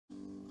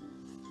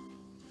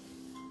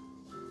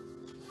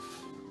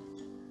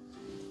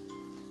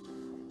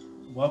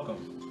Welcome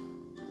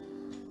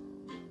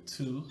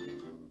to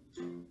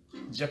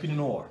Jeopardy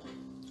Noir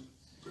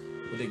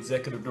with the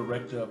Executive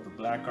Director of the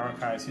Black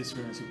Archives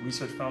History and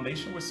Research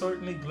Foundation. We're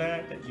certainly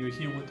glad that you're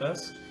here with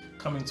us,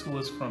 coming to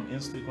us from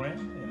Instagram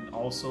and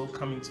also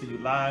coming to you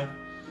live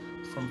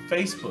from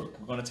Facebook.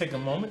 We're going to take a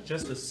moment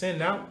just to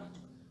send out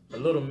a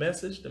little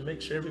message to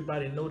make sure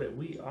everybody know that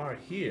we are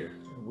here.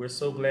 And we're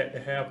so glad to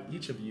have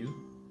each of you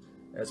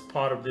as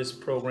part of this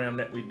program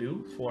that we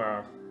do for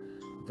our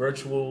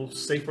virtual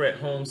Safer at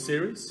Home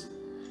series.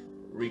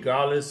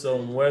 Regardless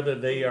on whether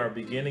they are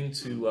beginning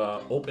to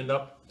open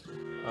up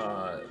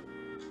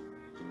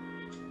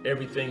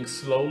everything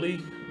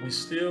slowly, we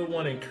still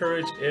want to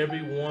encourage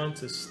everyone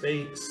to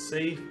stay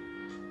safe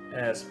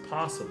as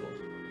possible.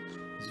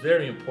 It's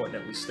very important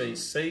that we stay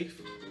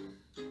safe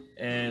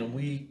and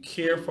we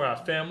care for our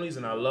families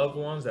and our loved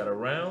ones that are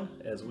around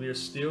as we are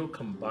still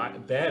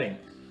combating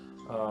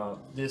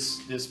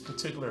this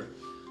particular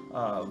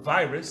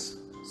virus.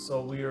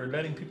 So we are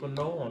letting people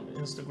know on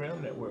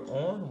Instagram that we're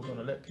on. We're going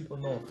to let people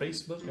know on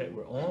Facebook that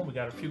we're on. We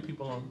got a few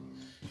people on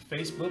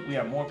Facebook. We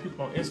have more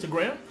people on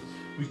Instagram.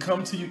 We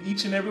come to you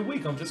each and every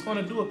week. I'm just going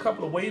to do a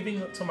couple of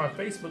waving to my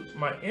Facebook,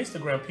 my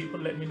Instagram people.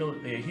 Let me know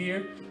that they're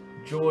here.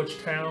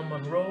 Georgetown,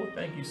 Monroe,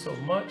 thank you so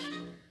much.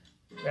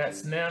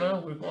 That's Nana.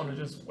 We're going to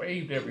just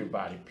wave to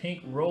everybody.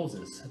 Pink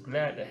Roses,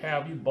 glad to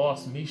have you.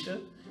 Boss Misha,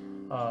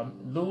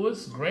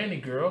 Lewis, Granny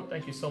Girl,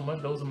 thank you so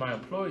much. Those are my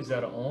employees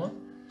that are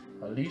on.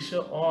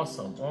 Alicia,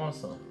 awesome.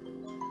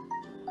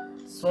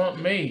 Swamp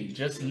Maid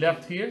just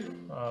left here,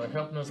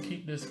 helping us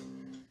keep this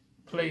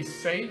place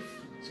safe.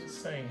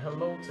 Just saying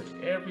hello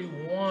to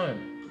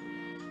everyone.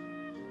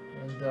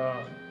 And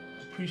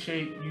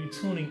appreciate you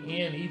tuning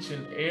in each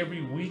and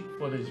every week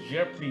for this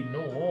Jeopardy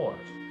Noir.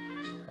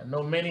 I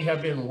know many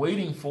have been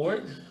waiting for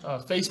it.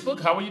 Facebook,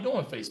 how are you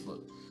doing,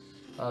 Facebook?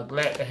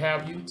 Glad to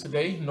have you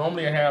today.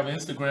 Normally I have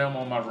Instagram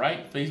on my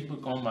right,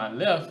 Facebook on my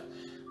left.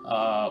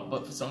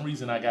 But for some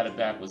reason I got it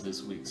backwards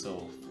this week.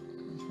 So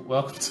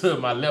welcome to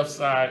my left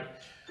side,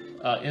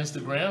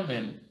 Instagram,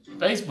 and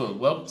Facebook.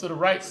 Welcome to the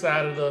right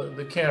side of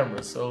the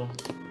camera. So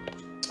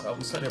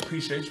we certainly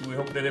appreciate you. We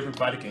hope that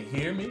everybody can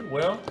hear me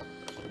well.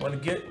 I want to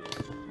get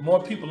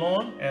more people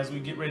on as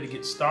we get ready to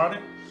get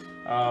started.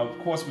 Of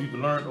course, we've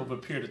learned over a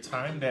period of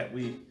time that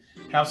we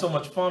have so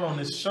much fun on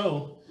this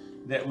show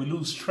that we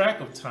lose track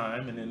of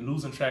time, and in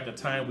losing track of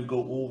time, we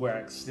go over our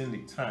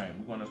extended time.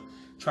 We're going to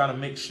try to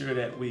make sure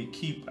that we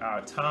keep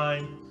our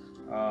time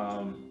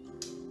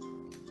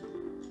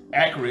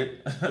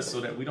accurate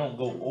so that we don't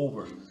go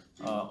over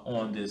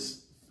on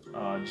this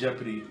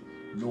Jeopardy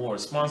Noir,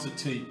 sponsored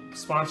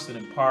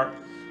in part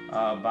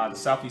by the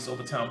Southeast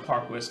Overtown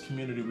Park West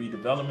Community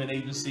Redevelopment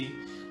Agency,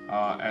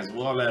 as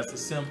well as the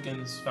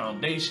Simpkins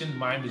Foundation,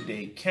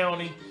 Miami-Dade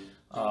County,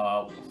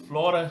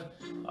 Florida,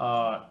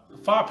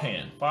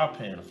 FAPAN,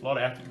 the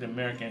Florida African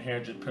American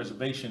Heritage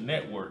Preservation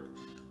Network,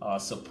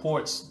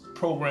 supports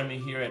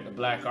programming here at the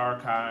Black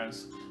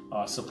Archives,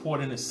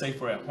 supporting the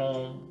Safer at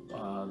Home.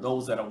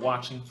 Those that are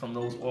watching from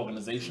those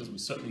organizations, we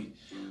certainly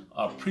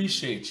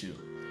appreciate you.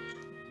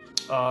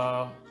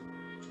 I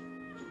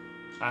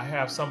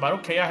have somebody.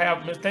 Okay,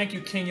 thank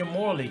you, Kenya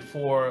Morley,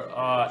 for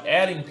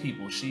adding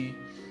people.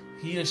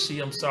 He or she,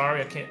 I'm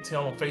sorry, I can't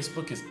tell on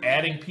Facebook, is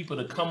adding people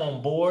to come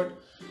on board.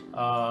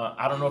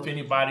 I don't know if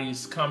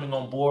anybody's coming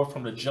on board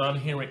from the John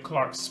Henry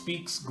Clark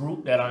Speaks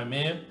group that I'm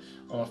in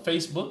on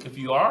Facebook. If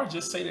you are,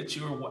 just say that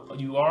you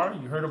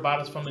heard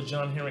about us from the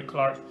John Henry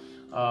Clark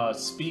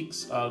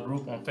Speaks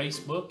group on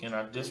Facebook. And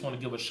I just want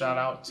to give a shout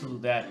out to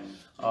that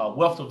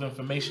wealth of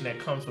information that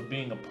comes from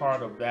being a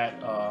part of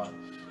that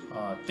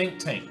think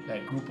tank,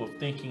 that group of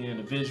thinking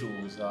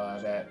individuals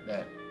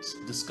that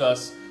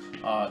discuss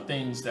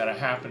things that are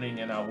happening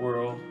in our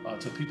world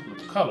to people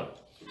of color.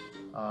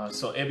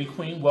 So Ebby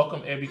Queen,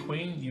 welcome Ebby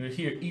Queen. You're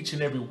here each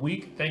and every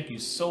week. Thank you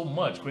so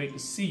much. Great to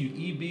see you,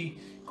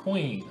 EB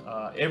Queen.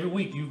 Every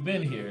week you've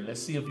been here.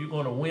 Let's see if you're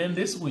going to win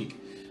this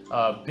week.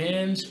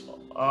 Benj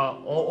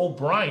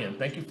O'Brien,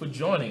 thank you for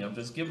joining. I'm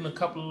just giving a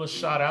couple of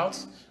shout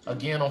outs.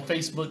 Again, on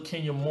Facebook,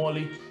 Kenya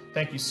Morley,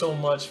 thank you so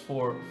much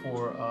for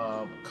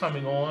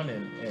coming on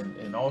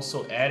and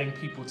also adding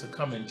people to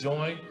come and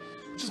join.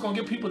 We're just going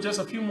to give people just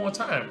a few more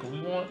time because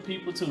we want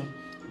people to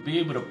be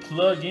able to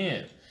plug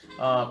in.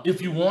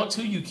 If you want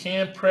to, you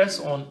can press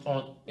on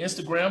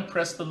Instagram,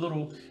 press the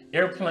little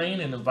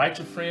airplane and invite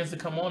your friends to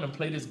come on and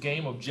play this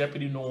game of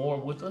Jeopardy Noir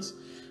with us.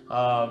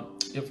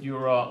 If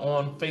you're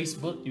on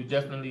Facebook, you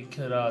definitely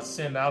could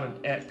send out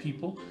and add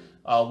people.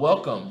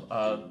 Welcome,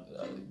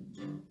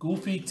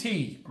 Goofy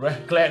T,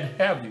 glad to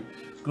have you.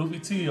 Goofy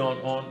T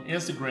on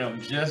Instagram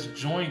just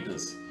joined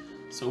us.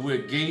 So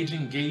we're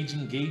gauging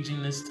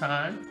this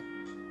time.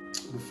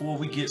 Before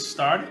we get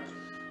started,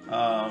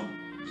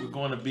 we're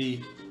going to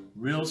be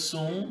real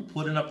soon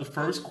putting up the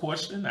first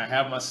question. I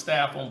have my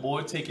staff on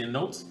board taking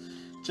notes.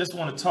 Just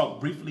want to talk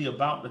briefly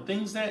about the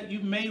things that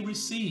you may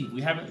receive.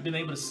 We haven't been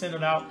able to send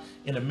it out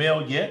in the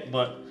mail yet,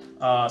 but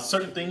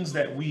certain things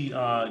that we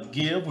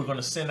give, we're going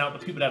to send out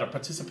to people that are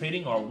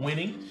participating or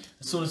winning.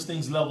 As soon as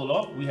things level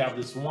up, we have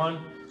this one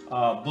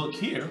book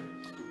here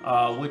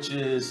which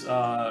is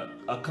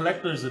a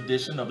collector's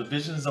edition of the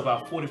Visions of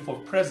Our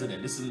 44th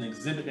President. This is an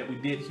exhibit that we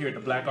did here at the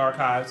Black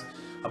Archives,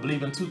 I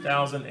believe in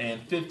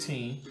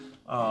 2015,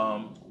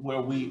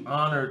 where we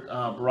honored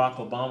Barack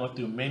Obama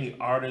through many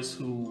artists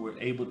who were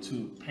able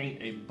to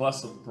paint a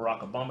bust of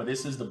Barack Obama.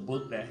 This is the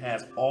book that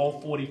has all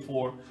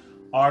 44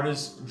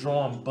 artists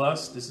drawn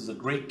busts. This is a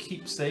great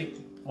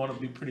keepsake, going to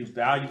be pretty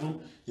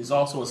valuable. It's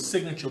also a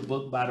signature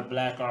book by the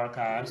Black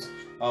Archives.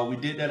 We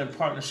did that in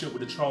partnership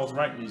with the Charles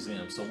Wright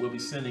Museum, so we'll be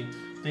sending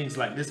things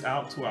like this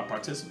out to our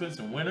participants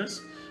and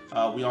winners.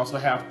 We also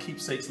have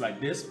keepsakes like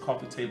this, a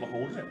coffee table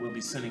holder that we'll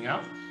be sending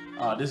out.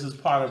 This is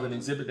part of an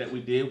exhibit that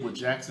we did with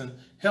Jackson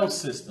Health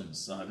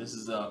Systems. This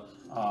is a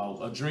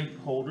drink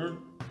holder.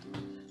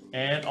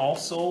 And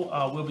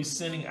also, we'll be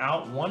sending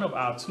out one of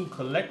our 2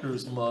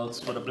 collector's mugs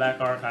for the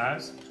Black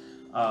Archives.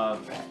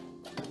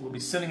 We'll be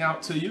sending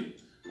out to you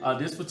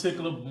this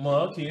particular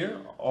mug here,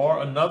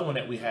 or another one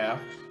that we have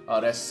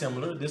that's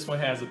similar. This one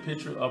has a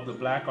picture of the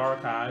Black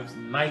Archives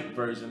night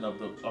version of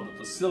the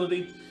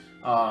facility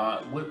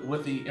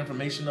with the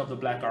information of the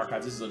Black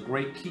Archives. This is a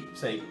great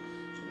keepsake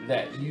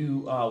that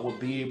you will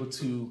be able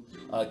to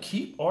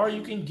keep, or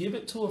you can give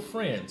it to a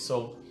friend.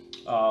 So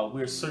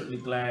we're certainly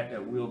glad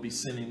that we'll be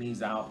sending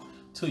these out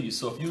to you.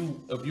 So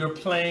if you're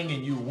playing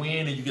and you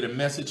win and you get a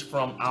message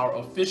from our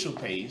official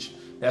page,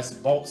 that's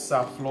Vault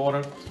South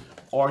Florida,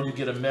 or you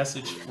get a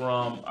message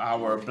from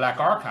our Black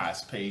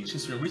Archives page,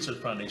 History and Research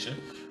Foundation,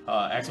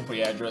 asking for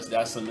your address,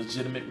 that's a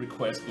legitimate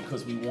request,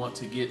 because we want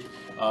to get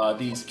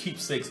these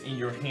keepsakes in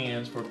your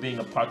hands for being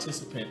a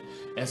participant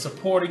and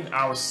supporting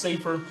our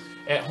Safer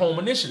at Home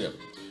initiative.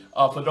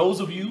 For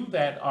those of you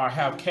that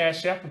have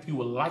Cash App, if you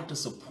would like to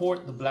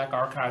support the Black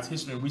Archives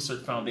History and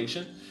Research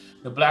Foundation,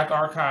 the Black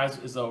Archives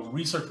is a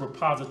research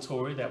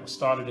repository that was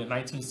started in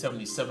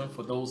 1977.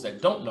 For those that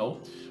don't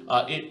know,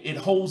 it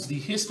holds the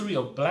history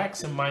of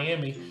blacks in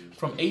Miami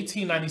from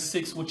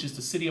 1896, which is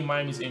the city of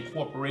Miami's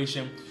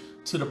incorporation,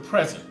 to the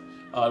present.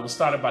 It was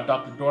started by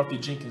Dr. Dorothy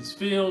Jenkins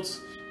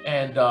Fields,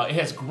 and it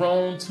has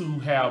grown to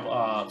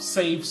have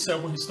saved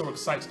several historic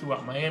sites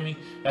throughout Miami,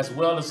 as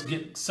well as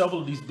get several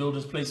of these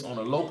buildings placed on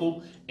a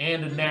local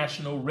and a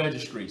national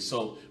registry.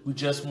 So we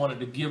just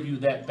wanted to give you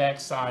that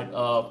backside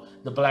of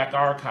the Black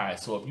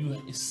Archives. So if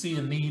you see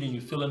a need and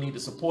you feel a need to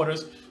support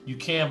us, you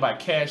can by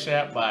Cash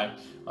App, by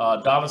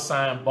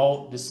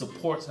 $Vault. This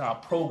supports our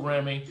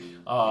programming.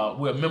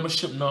 We're a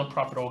membership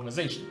nonprofit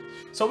organization.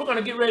 So we're going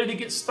to get ready to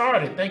get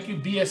started. Thank you,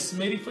 B.S.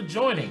 Smitty, for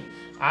joining.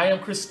 I am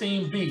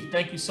Christine B.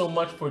 Thank you so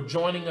much for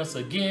joining us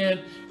again.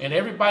 And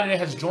everybody that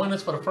has joined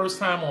us for the first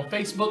time on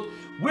Facebook,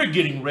 we're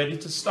getting ready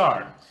to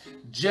start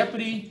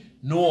Jeopardy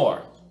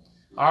Noir.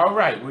 All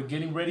right, we're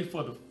getting ready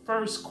for the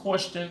first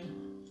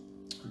question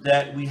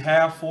that we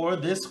have for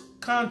this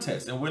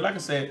contest. And like I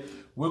said,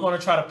 we're going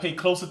to try to pay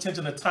close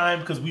attention to time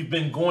because we've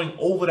been going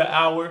over the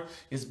hour.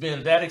 It's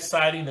been that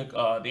exciting. The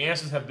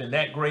answers have been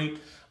that great.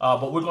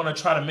 But we're going to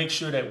try to make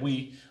sure that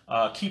we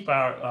keep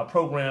our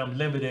program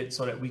limited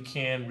so that we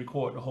can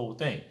record the whole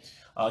thing.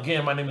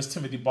 Again, my name is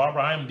Timothy Barber.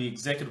 I am the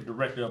executive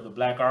director of the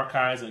Black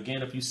Archives.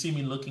 Again, if you see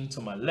me looking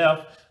to my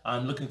left,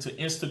 I'm looking to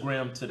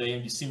Instagram today,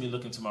 and you see me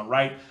looking to my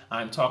right,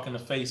 I'm talking to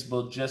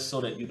Facebook, just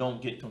so that you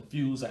don't get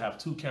confused. I have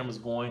 2 cameras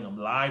going. I'm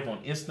live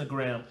on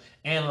Instagram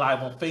and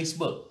live on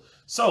Facebook.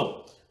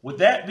 So with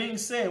that being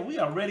said, we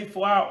are ready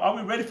for are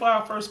we ready for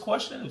our first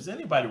question? Is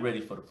anybody ready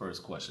for the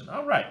first question?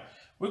 All right.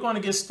 We're going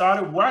to get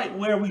started right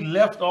where we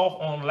left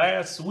off on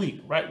last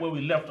week.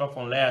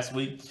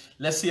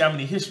 Let's see how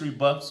many history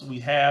buffs we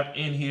have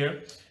in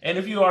here. And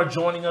if you are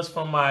joining us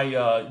from my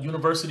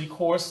university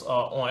course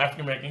on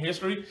African American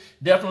history,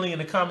 definitely in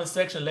the comment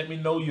section, let me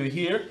know you're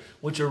here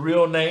with your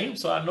real name,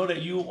 so I know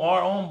that you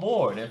are on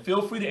board. And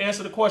feel free to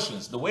answer the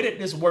questions. The way that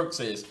this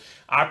works is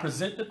I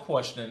present the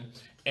question,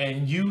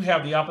 and you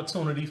have the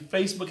opportunity,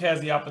 Facebook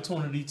has the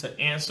opportunity to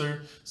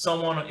answer,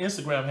 someone on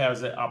Instagram has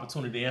the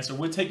opportunity to answer.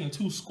 We're taking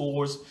 2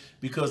 scores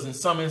because in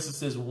some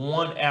instances,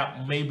 one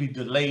app may be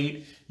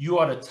delayed. You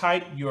are to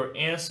type your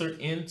answer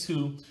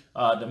into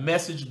the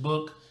message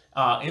book,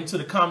 into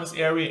the comments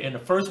area, and the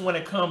first one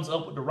that comes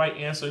up with the right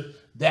answer,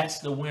 that's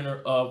the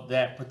winner of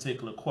that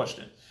particular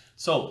question.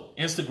 So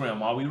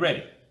Instagram, are we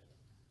ready?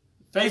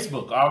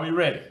 Facebook, are we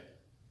ready?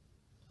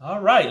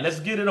 All right, let's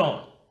get it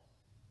on.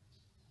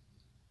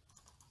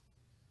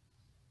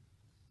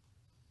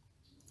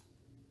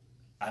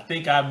 I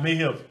think I may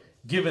have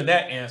given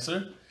that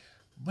answer.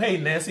 Hey,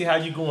 Nancy, how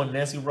you going?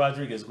 Nancy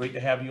Rodriguez, great to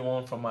have you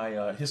on from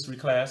my history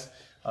class.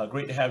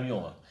 Great to have you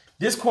on.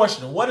 This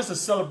question, what is the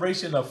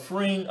celebration of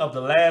freeing of the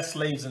last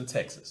slaves in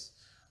Texas?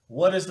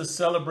 What is the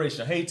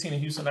celebration? Hey, Tina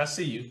Houston, I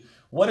see you.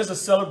 What is the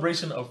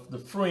celebration of the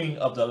freeing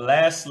of the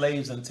last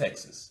slaves in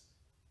Texas?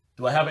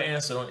 Do I have an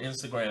answer on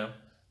Instagram?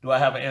 Do I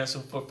have an answer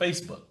for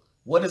Facebook?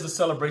 What is the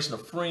celebration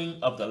of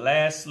freeing of the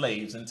last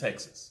slaves in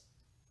Texas?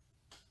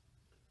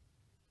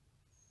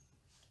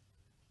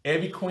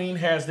 Evie Queen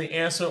has the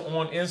answer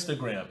on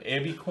Instagram.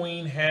 Evie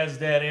Queen has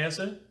that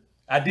answer.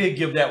 I did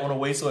give that one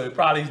away, so it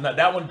probably is not.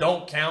 That one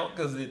don't count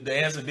because the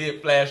answer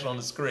did flash on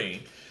the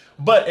screen.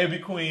 But every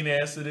queen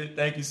answered it.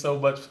 Thank you so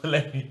much for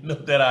letting me know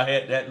that I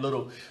had that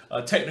little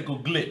technical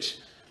glitch.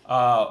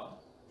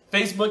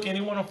 Facebook,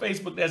 anyone on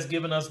Facebook that's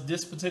given us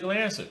this particular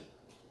answer,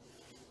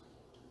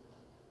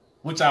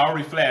 which I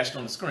already flashed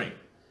on the screen.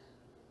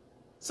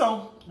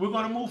 So we're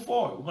going to move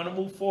forward. We're going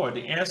to move forward.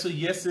 The answer,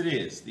 yes, it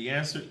is. The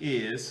answer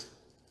is,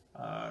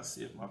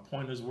 see if my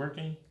pointer's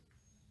working.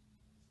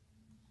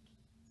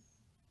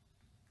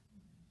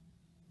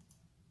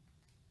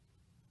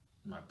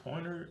 My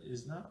pointer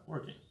is not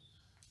working.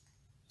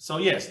 So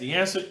yes, the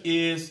answer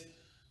is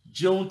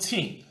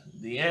Juneteenth.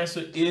 The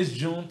answer is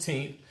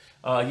Juneteenth.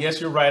 Yes,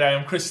 you're right. I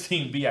am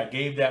Christine B. I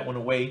gave that one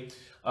away.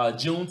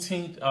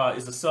 Juneteenth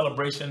is a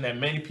celebration that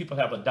many people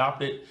have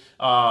adopted,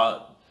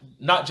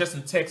 not just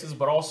in Texas,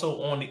 but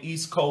also on the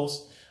East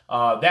Coast.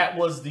 That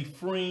was the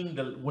freeing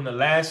when the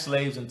last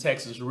slaves in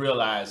Texas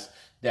realized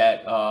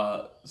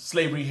that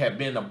slavery had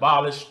been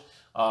abolished.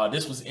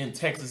 This was in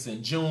Texas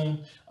in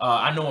June.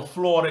 I know in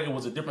Florida it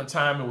was a different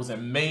time. It was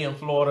in May in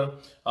Florida.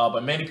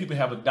 But many people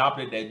have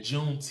adopted that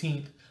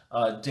Juneteenth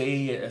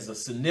day as a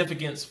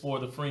significance for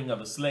the freeing of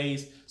the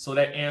slaves. So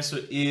that answer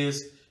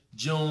is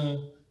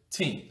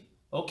Juneteenth.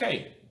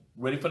 Okay,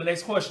 ready for the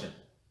next question.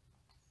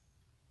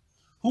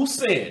 Who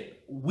said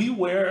we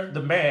wear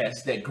the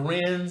mask that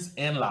grins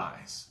and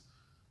lies?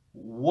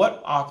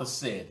 What author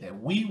said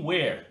that we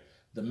wear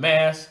the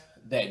mask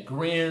that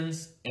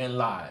grins and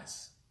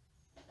lies?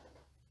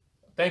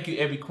 Thank you,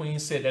 Every Queen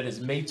said that is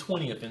May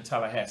 20th in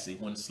Tallahassee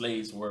when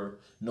slaves were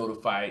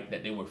notified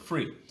that they were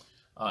free.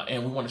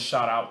 And we want to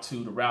shout out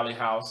to the Rally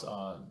House,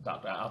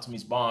 Dr.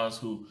 Altamise Barnes,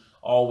 who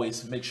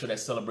always makes sure that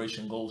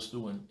celebration goes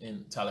through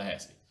in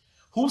Tallahassee.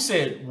 Who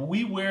said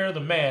we wear the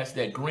mask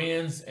that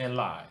grins and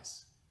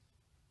lies?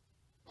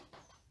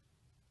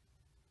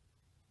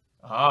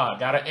 I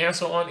got an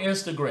answer on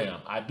Instagram.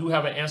 I do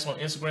have an answer on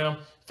Instagram.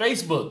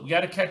 Facebook, we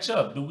got to catch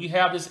up. Do we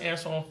have this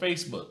answer on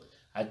Facebook?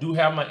 I do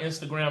have my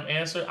Instagram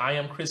answer. I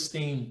am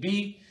Christine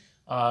B.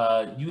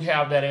 You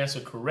have that answer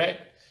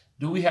correct.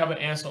 Do we have an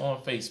answer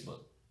on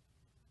Facebook?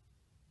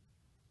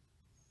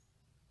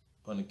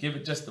 Going to give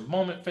it just a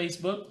moment,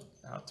 Facebook.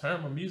 I'll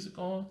turn my music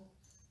on.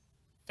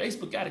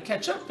 Facebook got to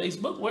catch up.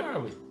 Facebook, where are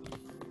we?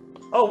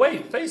 Oh,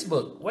 wait,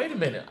 Facebook. Wait a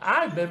minute.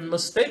 I've been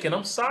mistaken.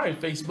 I'm sorry,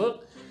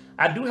 Facebook.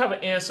 I do have an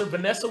answer.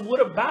 Vanessa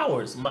Woodard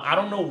Bowers. I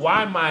don't know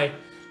why my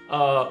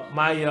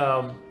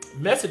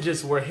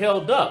messages were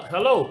held up.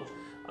 Hello.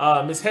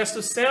 Miss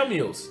Hester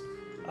Samuels.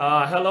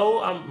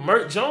 Hello, I'm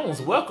Mert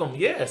Jones. Welcome.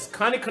 Yes.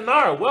 Connie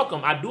Canara.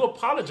 Welcome. I do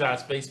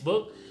apologize,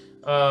 Facebook.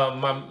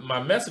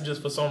 My messages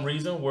for some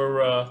reason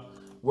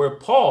were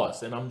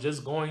paused, and I'm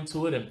just going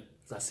to it. And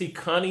I see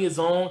Connie is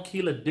on.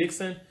 Keela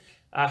Dixon.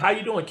 How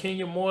you doing,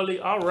 Kenya Morley?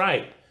 All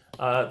right.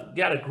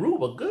 Got a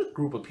good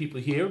group of people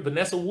here.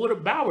 Vanessa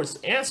Woodard Bowers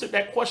answered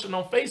that question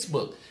on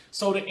Facebook.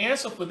 So the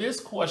answer for this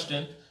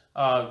question,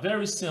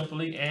 very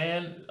simply,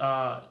 and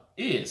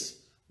is,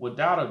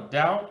 without a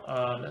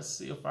doubt, let's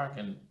see if I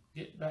can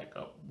get back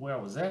up where I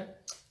was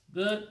at.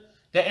 Good.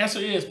 The answer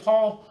is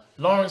Paul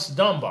Lawrence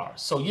Dunbar.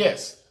 So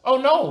yes. Oh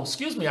no,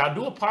 excuse me. I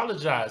do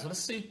apologize. Let's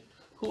see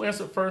who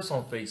answered first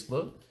on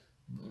Facebook.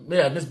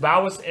 Yeah, Miss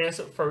Bowers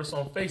answered first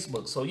on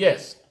Facebook. So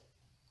yes,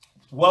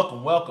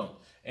 welcome, welcome.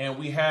 And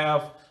we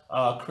have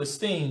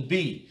Christine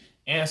B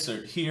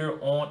answered here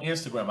on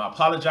Instagram. I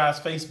apologize,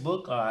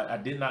 Facebook. I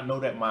did not know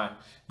that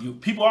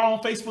people are on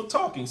Facebook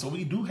talking. So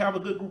we do have a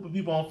good group of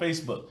people on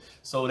Facebook.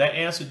 So that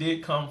answer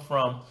did come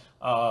from,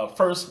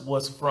 first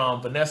was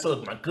from Vanessa,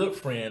 my good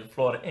friend,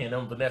 Florida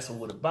A&M, Vanessa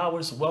Woodard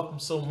Bowers. Welcome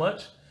so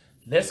much.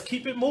 Let's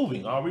keep it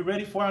moving. Are we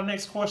ready for our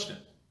next question?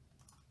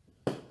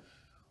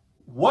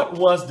 What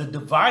was the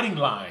dividing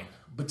line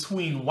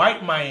between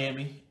white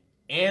Miami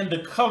and the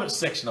colored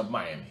section of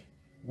Miami?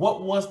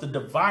 What was the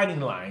dividing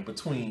line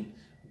between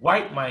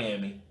white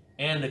Miami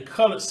and the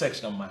colored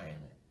section of Miami?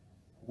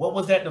 What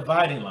was that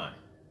dividing line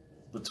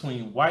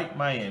between white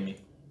Miami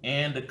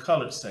and the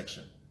colored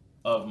section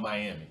of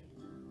Miami?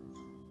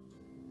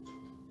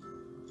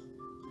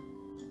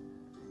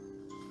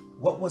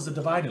 What was the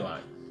dividing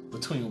line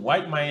between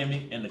white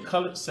Miami and the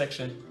colored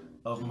section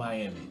of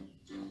Miami?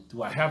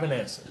 Do I have an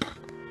answer?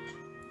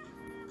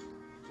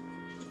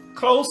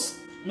 Close,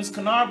 Miss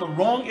Kennard, but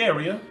wrong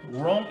area.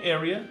 Wrong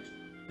area.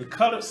 The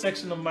colored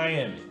section of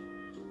Miami.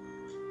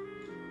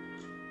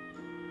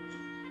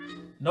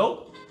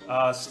 Nope.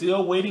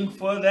 Still waiting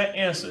for that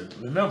answer.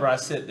 Remember, I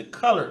said the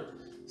colored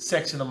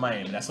section of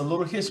Miami. That's a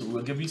little history.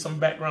 We'll give you some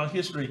background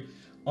history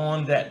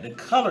on that. The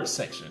colored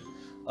section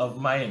of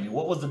Miami.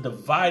 What was the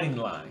dividing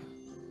line?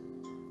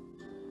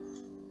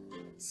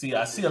 See,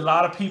 I see a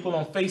lot of people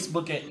on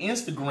Facebook and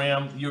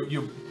Instagram.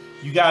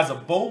 You guys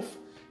are both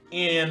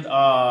in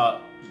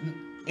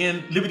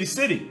Liberty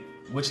City,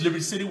 which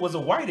Liberty City was a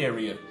white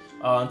area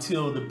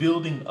until the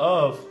building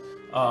of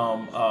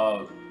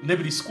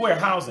Liberty Square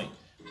housing.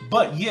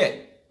 But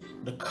yet,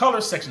 the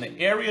colored section, the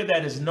area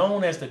that is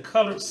known as the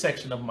colored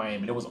section of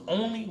Miami, there was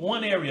only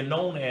one area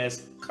known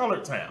as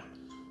Colored Town.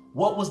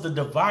 What was the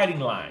dividing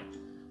line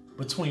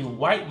between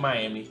white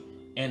Miami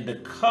and the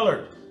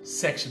colored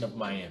section of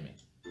Miami?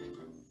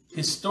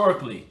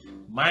 Historically,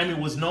 Miami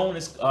was known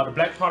as, the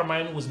black part of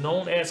Miami was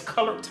known as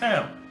Colored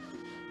Town.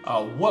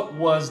 What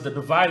was the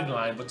dividing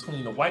line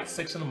between the white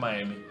section of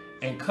Miami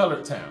and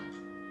Colored Town?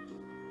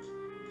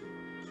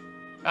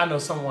 I know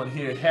someone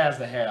here has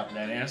to have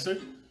that answer.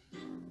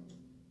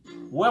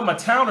 Where my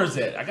towners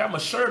at? I got my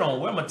shirt on.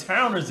 Where my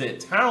towners at?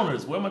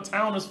 Towners. Where my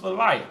towners for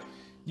life?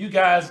 You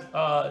guys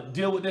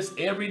deal with this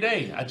every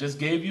day. I just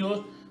gave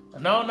you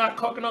no, not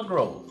Coconut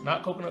Grove.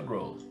 Not Coconut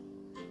Grove.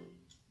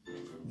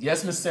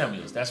 Yes, Miss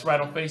Samuels. That's right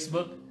on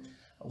Facebook.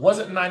 Was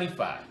it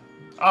 95?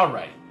 All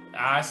right.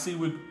 I see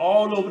we're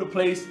all over the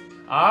place.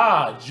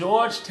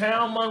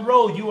 Georgetown,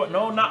 Monroe. You are,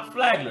 no, not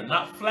Flagler.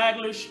 Not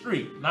Flagler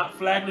Street. Not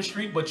Flagler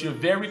Street, but you're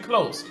very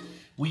close.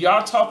 We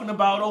are talking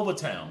about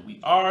Overtown. We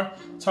are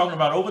talking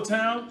about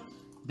Overtown.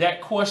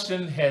 That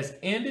question has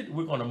ended.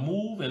 We're going to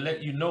move and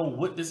let you know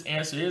what this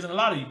answer is. And a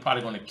lot of you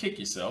probably going to kick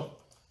yourself.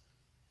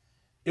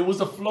 It was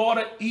the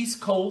Florida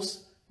East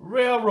Coast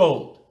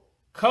Railroad,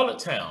 Colored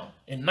Town.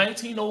 In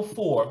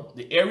 1904,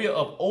 the area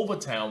of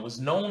Overtown was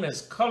known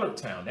as Colored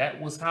Town.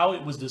 That was how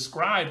it was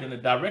described in the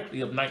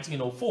directory of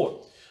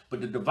 1904.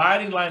 But the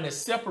dividing line that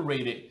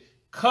separated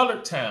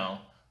Colored Town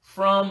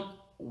from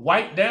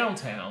white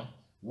downtown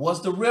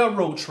was the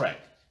railroad track.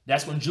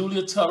 That's when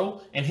Julia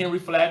Tuttle and Henry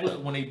Flagler,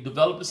 when they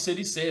developed the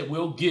city, said,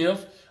 we'll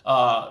give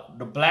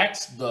the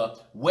blacks the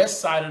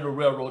west side of the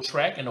railroad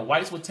track and the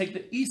whites would take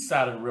the east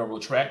side of the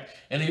railroad track.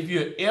 And if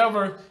you're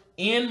ever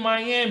in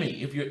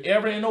Miami, if you're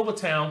ever in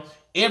Overtown,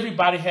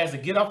 everybody has to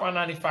get off on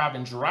 95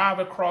 and drive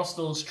across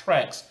those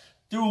tracks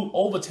through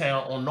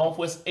Overtown on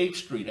Northwest 8th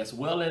Street, as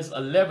well as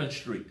 11th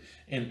Street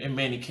in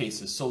many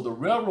cases. So the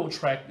railroad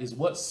track is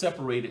what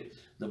separated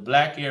the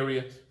black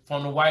area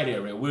from the white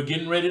area. We're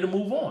getting ready to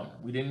move on.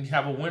 We didn't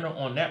have a winner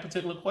on that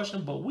particular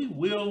question, but we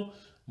will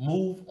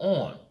move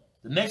on.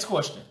 The next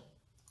question.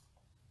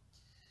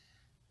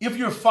 If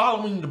you're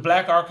following the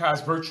Black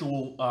Archives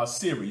virtual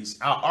series,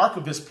 our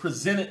archivist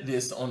presented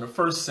this on the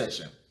first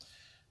session.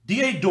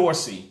 D.A.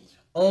 Dorsey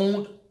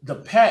owned the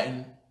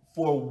patent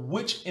for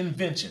which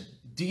invention?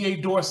 D.A.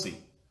 Dorsey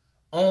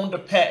owned the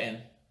patent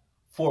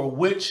for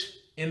which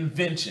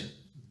invention?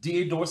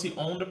 D.A. Dorsey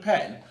owned the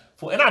patent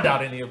for, and I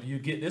doubt any of you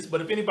get this,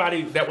 but if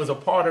anybody that was a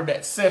part of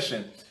that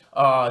session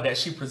that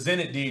she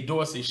presented D.A.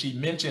 Dorsey, she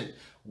mentioned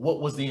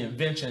what was the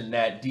invention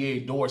that D.A.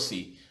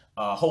 Dorsey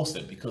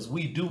hosted, because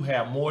we do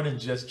have more than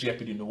just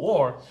Jeopardy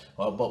Noir,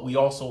 but we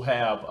also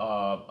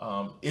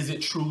have Is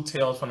It True?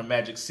 Tales from the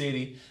Magic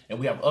City, and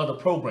we have other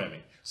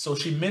programming. So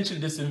she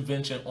mentioned this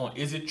invention on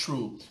Is It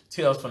True?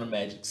 Tales from the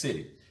Magic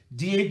City.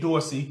 D.A.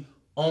 Dorsey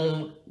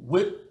owned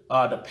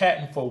the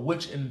patent for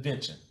which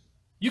invention?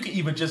 You can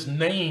even just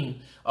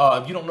name,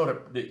 if you don't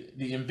know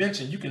the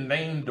invention, you can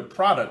name the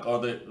product or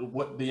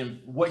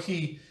what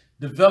he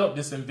developed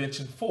this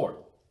invention for.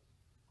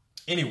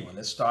 Anyone,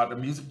 let's start the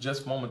music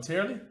just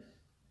momentarily.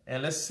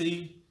 And let's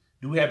see,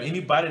 do we have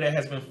anybody that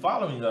has been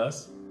following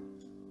us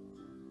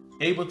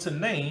able to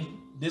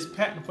name this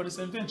patent for this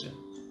invention?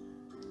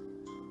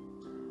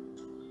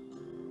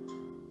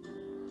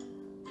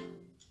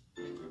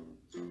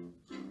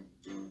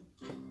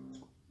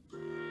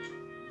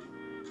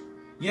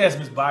 Yes,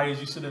 Ms. Byers,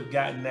 you should have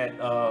gotten that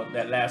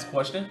that last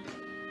question.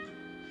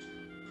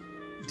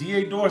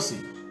 D.A. Dorsey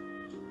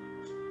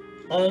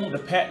owned the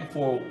patent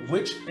for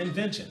which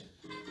invention?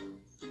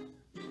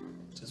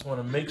 Just want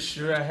to make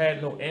sure I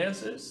had no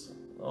answers.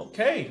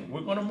 Okay,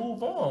 we're going to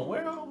move on.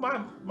 Where are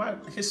my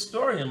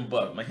historian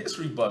buff, my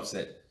history buffs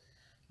at?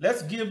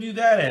 Let's give you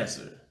that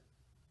answer.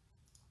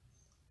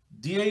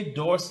 D.A.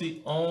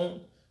 Dorsey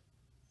owned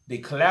the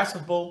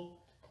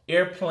collapsible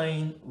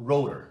airplane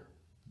rotor.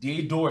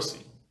 D.A.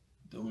 Dorsey,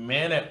 the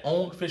man that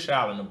owned Fish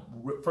Island,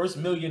 the first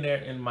millionaire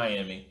in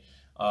Miami,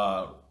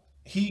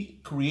 he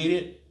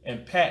created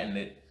and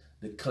patented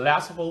the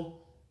collapsible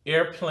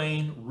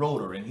airplane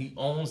rotor, and he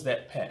owns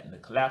that patent, the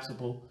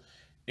collapsible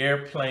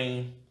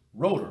airplane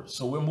rotor.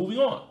 So we're moving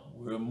on.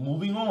 We're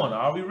moving on.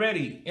 Are we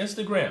ready?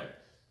 Instagram.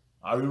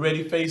 Are we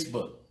ready?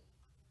 Facebook.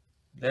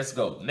 Let's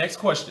go. Next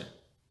question.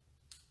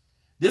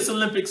 This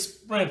Olympic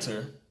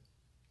sprinter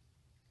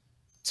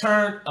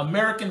turned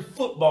American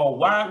football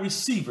wide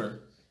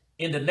receiver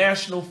in the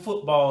National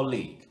Football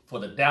League for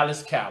the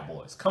Dallas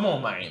Cowboys. Come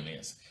on,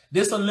 Miamians.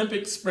 This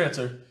Olympic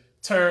sprinter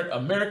turned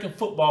American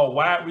football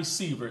wide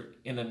receiver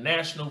in the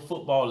National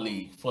Football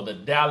League for the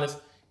Dallas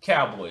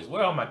Cowboys.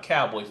 Where all my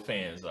Cowboy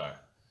fans are?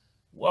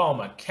 Where all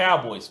my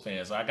Cowboys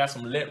fans are? I got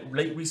some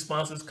late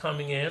responses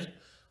coming in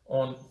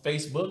on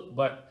Facebook,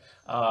 but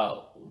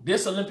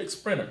this Olympic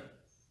sprinter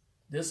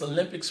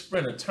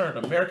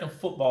turned American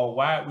football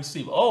wide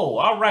receiver. Oh,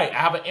 all right. I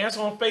have an answer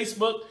on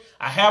Facebook.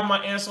 I have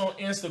my answer on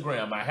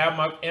Instagram. I have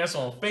my answer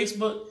on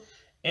Facebook.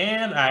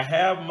 And I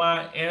have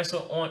my answer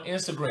on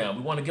Instagram.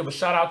 We want to give a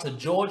shout out to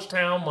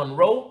Georgetown,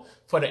 Monroe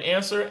for the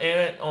answer.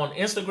 And on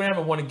Instagram, I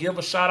want to give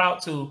a shout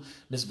out to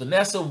Miss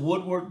Vanessa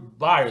Woodward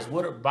Byers.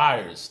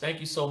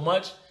 Thank you so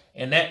much.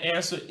 And that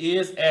answer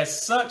is,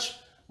 as such,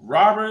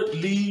 Robert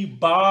Lee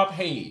Bob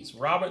Hayes.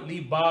 Robert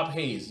Lee Bob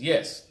Hayes.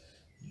 Yes,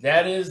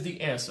 that is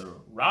the answer.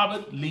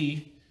 Robert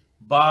Lee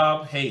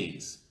Bob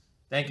Hayes.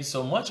 Thank you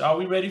so much. Are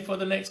we ready for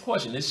the next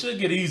question? It should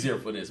get easier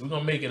for this. We're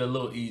going to make it a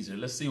little easier.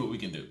 Let's see what we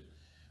can do.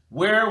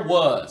 Where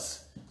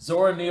was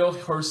Zora Neale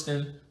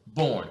Hurston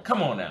born?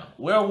 Come on now.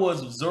 Where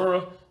was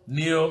Zora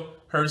Neale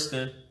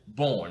Hurston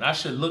born? I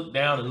should look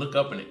down and look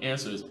up, and the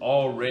answer is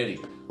already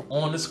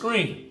on the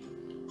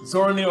screen.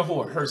 Zora Neale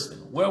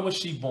Hurston. Where was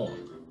she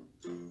born?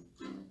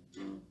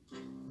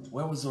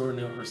 Where was Zora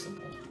Neale Hurston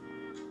born?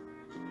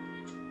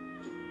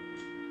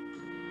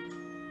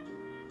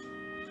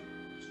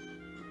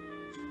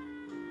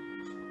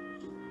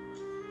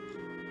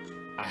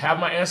 I have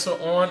my answer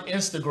on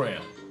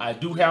Instagram. I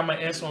do have my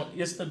answer on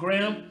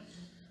Instagram.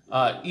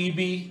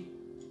 EB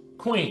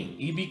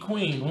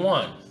Queen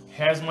 1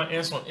 has my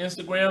answer on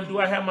Instagram. Do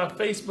I have my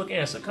Facebook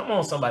answer? Come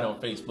on, somebody on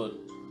Facebook.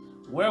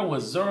 Where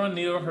was Zora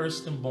Neale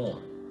Hurston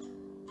born?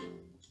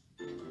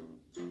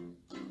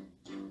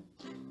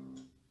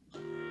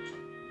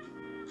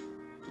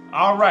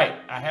 All right,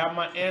 I have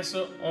my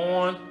answer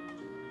on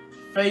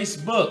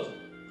Facebook.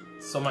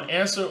 So my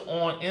answer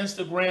on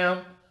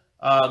Instagram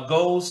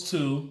goes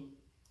to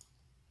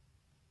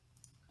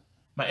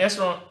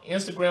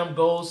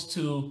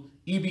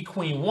EB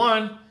Queen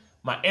 1.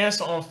 My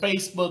answer on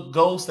Facebook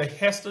goes to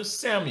Hester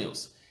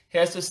Samuels.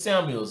 Hester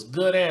Samuels,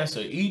 good answer.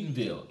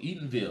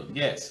 Eatonville,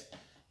 yes.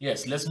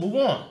 Yes, let's move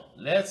on.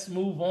 Let's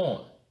move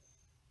on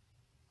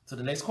to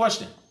the next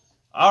question.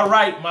 All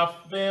right, my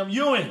fam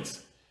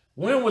Ewings.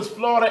 When was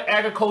Florida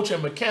Agriculture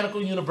and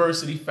Mechanical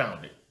University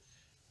founded?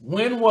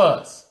 When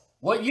was?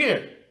 What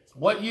year?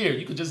 What year?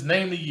 You could just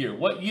name the year.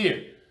 What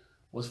year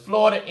was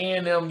Florida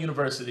A&M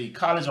University,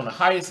 college on the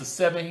highest of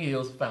 7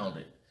 hills,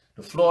 founded?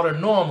 The Florida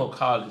Normal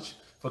College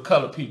for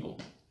colored people.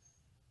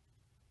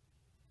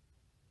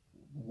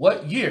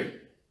 What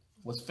year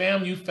was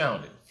FAMU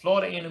founded?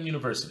 Florida A&M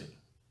University.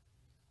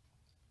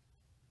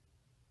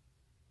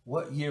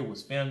 What year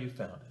was FAMU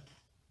founded?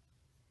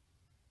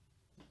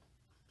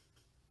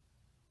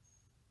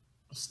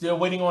 Still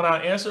waiting on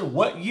our answer.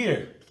 What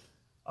year?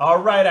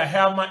 All right, I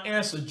have my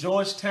answer.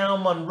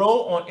 Georgetown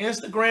Monroe on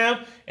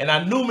Instagram. And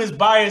I knew, Miss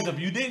Byers, if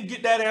you didn't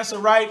get that answer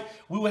right,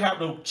 we would have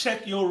to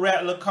check your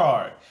Rattler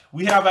card.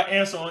 We have our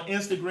answer on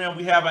Instagram.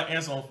 We have our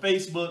answer on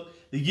Facebook.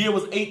 The year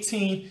was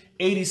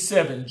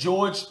 1887.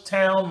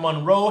 Georgetown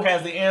Monroe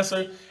has the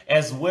answer,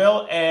 as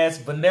well as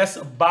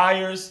Vanessa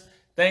Byers.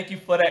 Thank you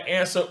for that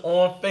answer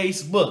on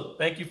Facebook.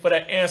 Thank you for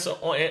that answer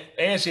on,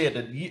 and she had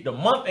the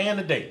month and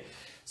the day.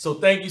 So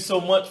thank you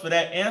so much for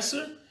that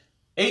answer.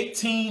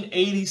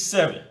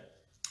 1887.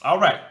 All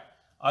right.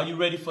 Are you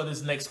ready for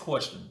this next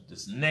question?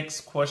 This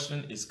next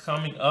question is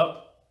coming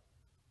up.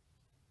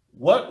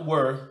 What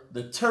were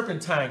the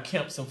turpentine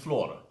camps in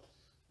Florida?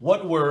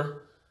 What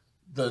were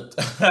the,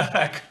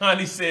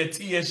 Connie said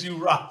TSU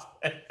rocks.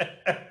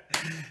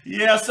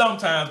 Yeah,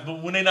 sometimes,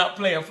 but when they're not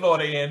playing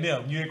Florida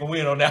A&M, you ain't gonna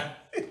win on that.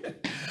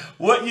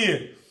 What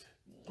year?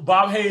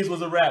 Bob Hayes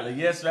was a rattler.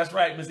 Yes, that's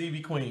right, Miss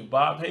Evie Queen.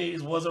 Bob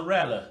Hayes was a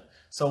rattler.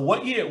 So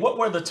what year, what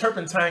were the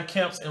turpentine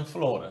camps in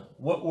Florida?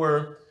 What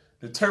were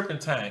the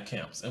turpentine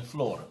camps in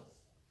Florida?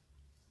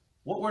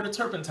 What were the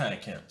turpentine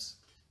camps?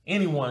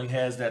 Anyone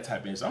has that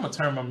type of answer. I'm going to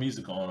turn my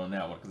music on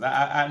that one because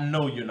I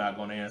know you're not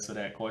going to answer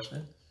that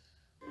question.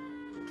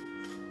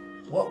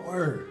 What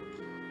were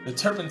the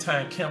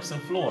turpentine camps in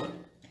Florida?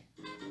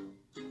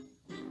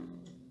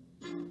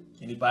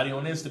 Anybody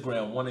on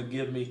Instagram want to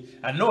give me?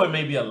 I know it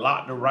may be a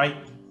lot to write,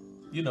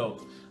 you know.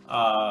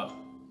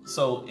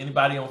 So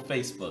anybody on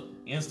Facebook,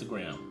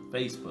 Instagram,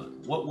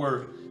 Facebook, what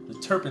were the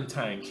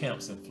turpentine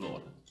camps in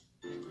Florida?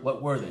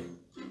 What were they?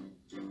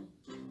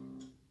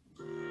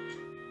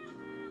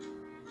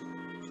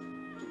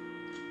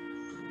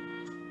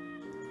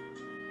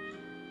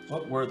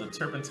 What were the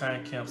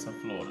turpentine camps in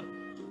Florida?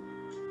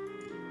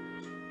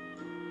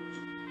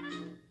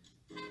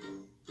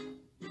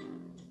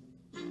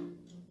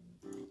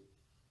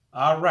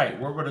 All right,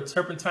 where were the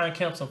turpentine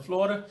camps in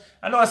Florida?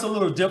 I know that's a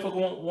little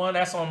difficult one.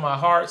 That's on my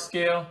hard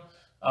scale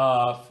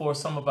for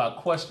some of our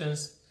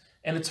questions.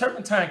 And the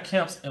turpentine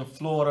camps in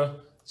Florida,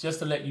 just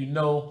to let you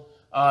know,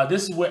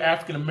 this is where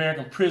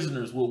African-American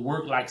prisoners would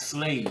work like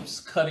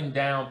slaves, cutting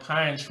down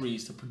pine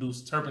trees to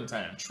produce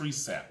turpentine, tree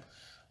sap.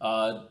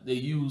 They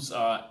use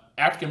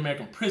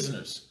African-American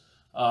prisoners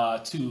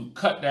to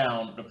cut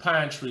down the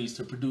pine trees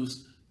to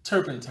produce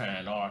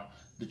turpentine or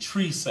the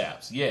tree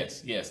saps.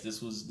 Yes, this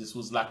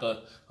was like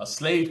a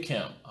slave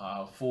camp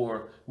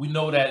we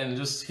know that, and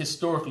just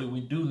historically we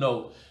do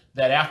know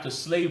that after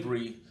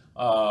slavery,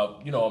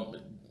 you know,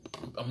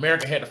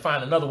 America had to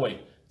find another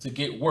way to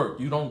get work.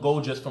 You don't go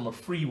just from a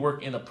free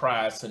work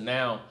enterprise to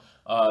now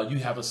you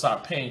have to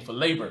start paying for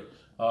labor,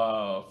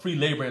 free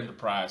labor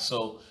enterprise.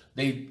 So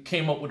they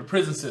came up with a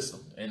prison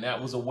system, and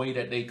that was a way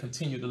that they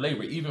continued to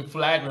labor. Even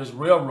Flagler's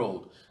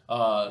Railroad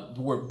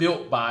were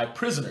built by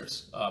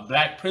prisoners,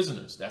 black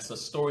prisoners. That's a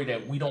story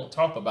that we don't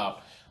talk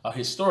about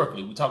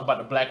historically. We talk about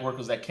the black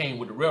workers that came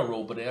with the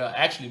railroad, but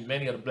actually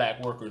many of the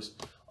black workers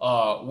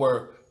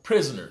were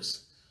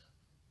prisoners.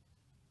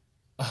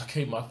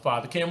 Okay, my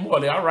father, Kenya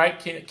Morley. All right,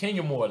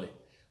 Kenya Morley.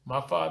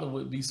 My father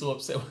would be so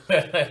upset with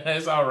that.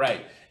 It's all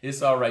right.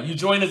 It's all right. You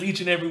join us each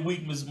and every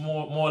week, Ms.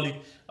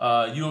 Morley.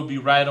 You'll be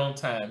right on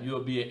time.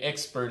 You'll be an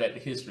expert at the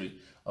history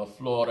of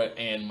Florida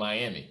and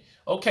Miami.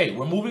 Okay,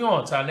 we're moving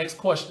on to our next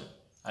question.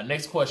 Our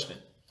next question.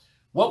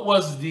 What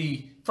was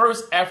the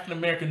first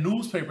African-American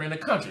newspaper in the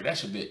country? That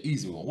should be an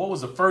easy one. What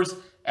was the first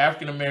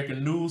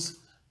African-American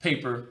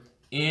newspaper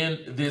in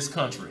this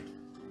country?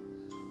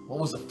 What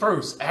was the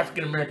first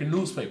African-American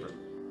newspaper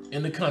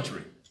in the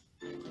country?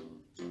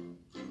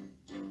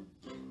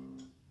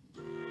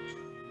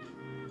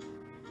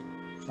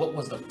 What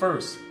was the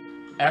first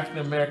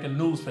African-American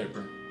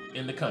newspaper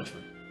in the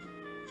country?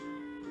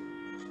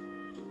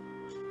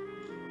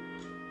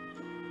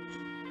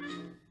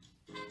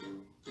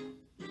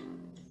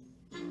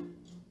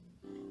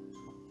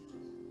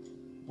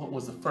 What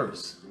was the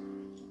first?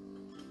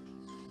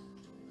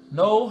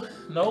 No,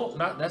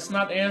 that's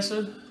not the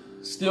answer.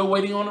 Still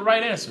waiting on the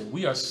right answer.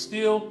 We are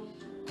still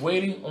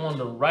waiting on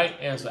the right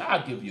answer.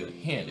 I'll give you a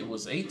hint. It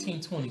was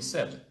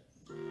 1827.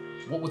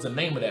 What was the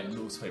name of that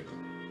newspaper?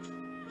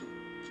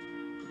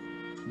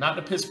 Not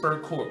the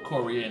Pittsburgh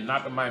Courier and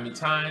not the Miami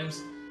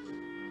Times.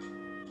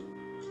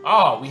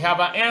 Oh, we have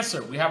our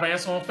answer. We have our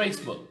answer on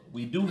Facebook.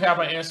 We do have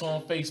our answer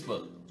on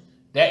Facebook.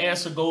 That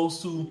answer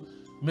goes to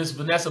Miss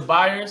Vanessa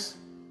Byers.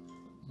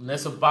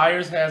 Vanessa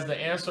Byers has the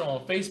answer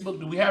on Facebook.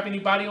 Do we have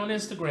anybody on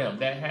Instagram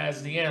that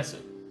has the answer?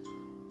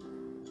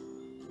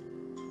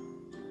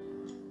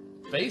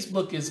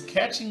 Facebook is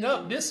catching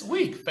up this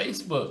week.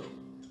 Facebook.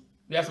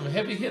 We have some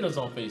heavy hitters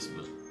on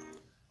Facebook.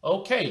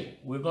 Okay,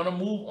 we're going to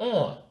move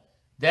on.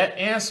 That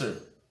answer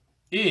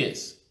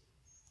is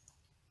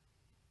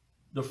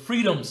the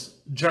Freedom's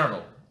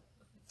Journal,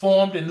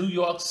 formed in New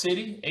York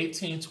City,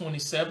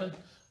 1827. A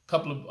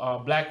couple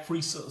of black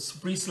free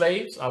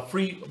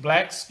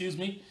blacks,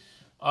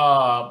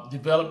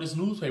 developed this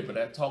newspaper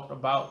that talked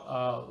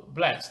about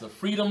blacks. The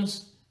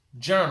Freedom's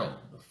Journal.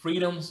 The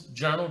Freedom's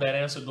Journal. That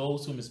answer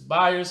goes to Ms.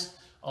 Byers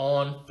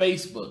on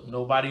Facebook.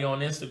 Nobody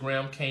on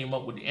Instagram came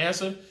up with the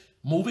answer.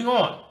 Moving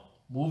on.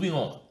 Moving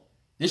on.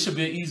 This should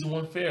be an easy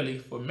one fairly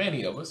for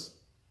many of us.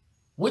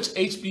 Which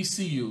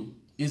HBCU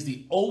is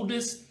the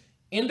oldest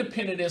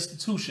independent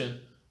institution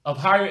of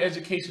higher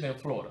education in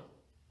Florida?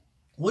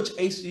 Which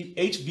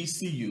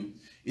HBCU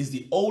is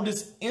the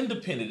oldest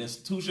independent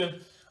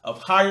institution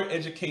of higher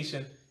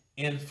education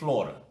in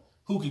Florida?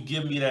 Who could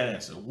give me that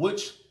answer?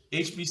 Which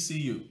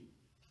HBCU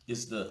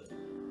is the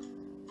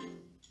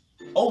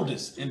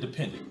oldest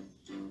independent?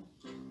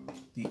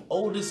 The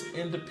oldest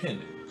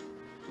independent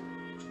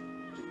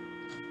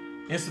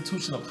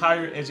institution of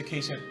higher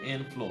education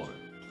in Florida.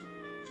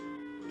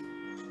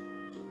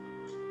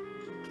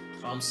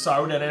 I'm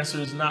sorry, that answer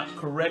is not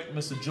correct,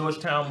 Mr.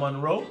 Georgetown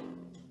Monroe.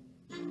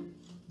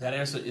 That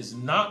answer is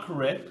not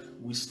correct.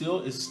 It's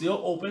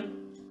still open.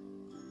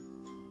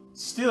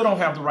 Still don't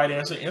have the right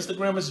answer.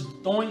 Instagram is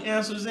throwing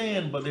answers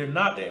in, but they're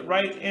not the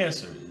right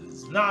answer.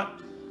 It's not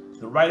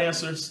the right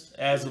answers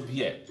as of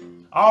yet.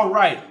 All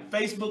right,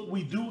 Facebook,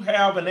 we do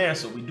have an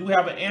answer. We do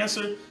have an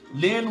answer.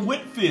 Lynn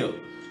Whitfield.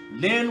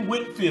 Lynn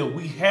Whitfield,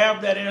 we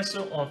have that answer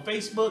on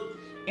Facebook.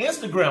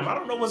 Instagram, I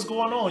don't know what's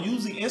going on.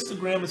 Usually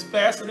Instagram is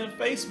faster than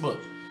Facebook.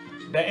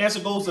 That answer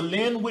goes to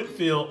Lynn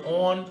Whitfield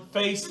on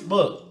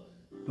Facebook.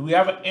 Do we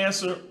have an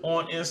answer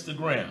on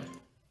Instagram?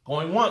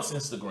 Going once,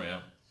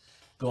 Instagram.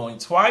 Going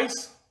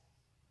twice?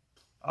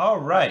 All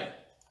right.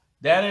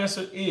 That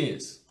answer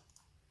is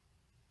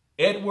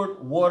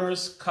Edward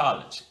Waters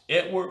College.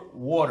 Edward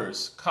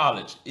Waters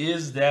College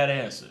is that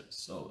answer.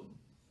 So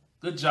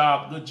good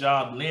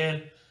job,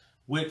 Lynn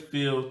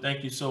Whitfield.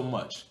 Thank you so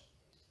much.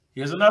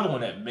 Here's another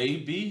one that may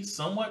be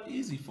somewhat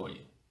easy for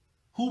you.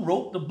 Who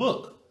wrote the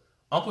book,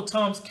 Uncle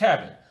Tom's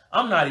Cabin?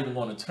 I'm not even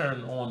going to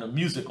turn on the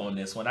music on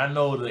this one. I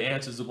know the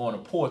answers are going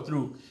to pour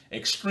through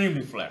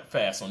extremely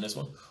fast on this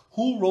one.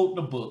 Who wrote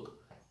the book,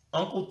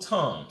 Uncle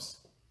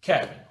Tom's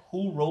Cabin?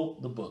 Who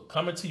wrote the book?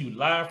 Coming to you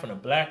live from the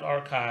Black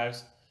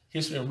Archives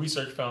History and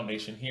Research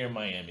Foundation here in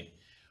Miami.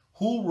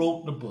 Who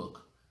wrote the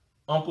book,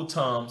 Uncle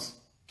Tom's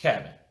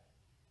Cabin?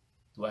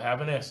 Do I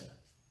have an answer?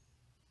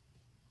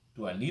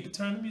 Do I need to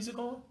turn the music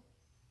on?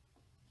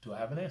 Do I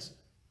have an answer?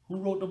 Who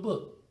wrote the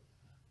book,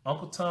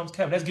 Uncle Tom's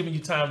Cabin? That's giving you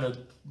time to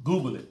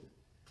Google it.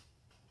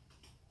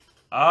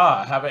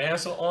 I have an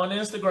answer on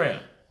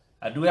Instagram.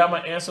 I do have my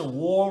answer,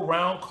 World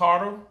Round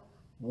Carter.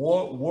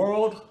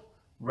 World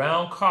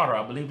Round Carter.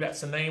 I believe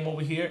that's the name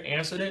over here.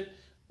 Answered it.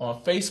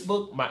 On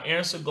Facebook, my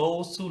answer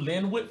goes to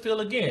Lynn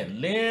Whitfield again.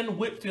 Lynn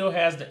Whitfield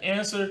has the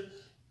answer,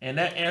 and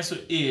that answer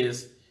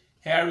is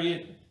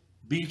Harriet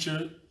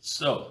Beecher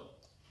Stowe.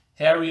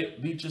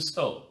 Harriet Beecher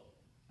Stowe.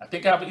 I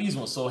think I have an easy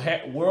one. So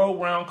World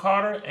Round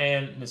Carter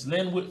and Miss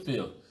Lynn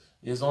Whitfield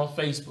is on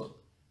Facebook.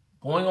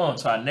 Going on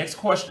to our next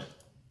question.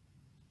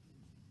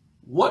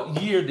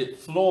 What year did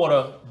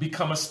Florida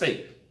become a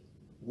state?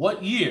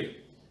 What year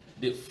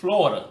did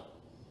Florida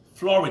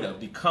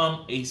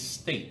become a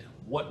state?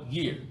 What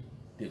year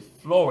did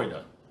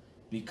Florida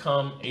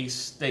become a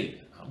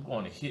state? I'm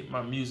going to hit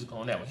my music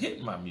on that one.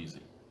 Hit my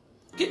music.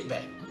 Get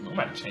back. I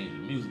might change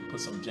the music, put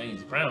some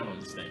James Brown on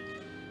this thing.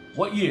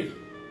 What year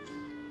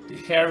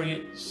did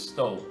Harriet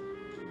Stowe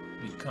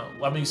become?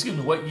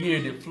 What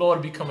year did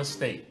Florida become a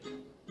state?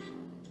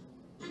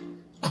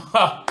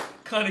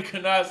 Connie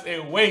cannot say,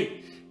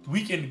 wait,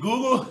 we can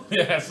Google?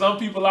 Some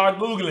people are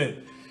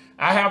Googling.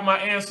 I have my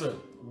answer.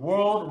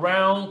 World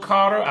Round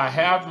Carter, I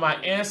have my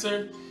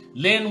answer.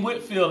 Lynn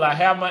Whitfield, I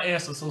have my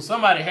answer. So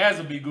somebody has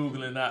to be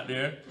Googling out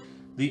there.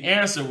 The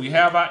answer, we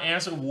have our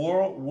answer,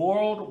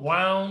 World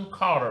Round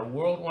Carter.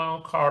 World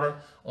Round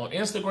Carter on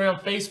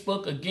Instagram,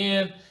 Facebook,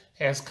 again,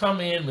 has come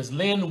in. Ms.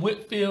 Lynn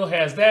Whitfield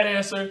has that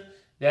answer.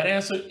 That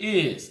answer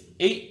is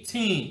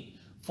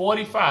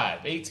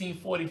 1845.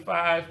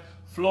 1845,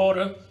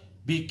 Florida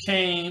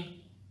became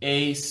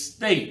a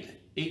state.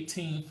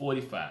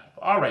 1845.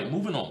 All right,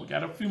 moving on. We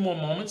got a few more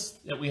moments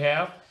that we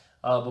have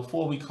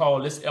before we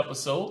call this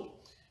episode.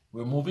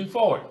 We're moving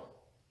forward.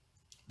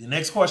 The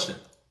next question.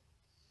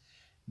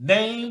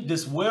 Name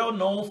this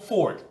well-known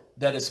fort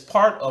that is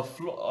part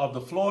of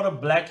the Florida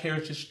Black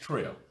Heritage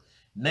Trail.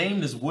 Name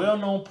this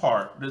well-known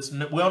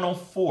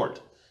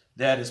fort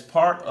that is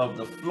part of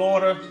the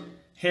Florida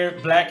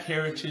Black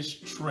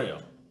Heritage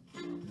Trail.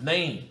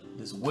 Name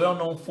this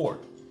well-known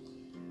fort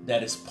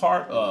that is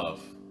part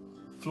of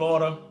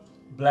Florida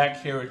Black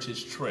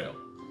Heritage Trail.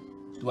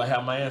 Do I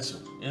have my answer?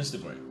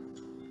 Instagram.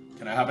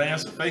 Can I have an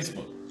answer?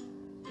 Facebook.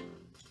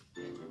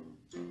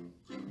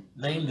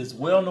 Name this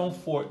well-known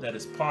fort that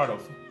is part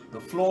of the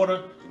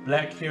Florida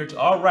Black Heritage.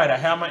 All right, I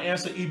have my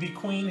answer. E.B.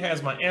 Queen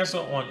has my answer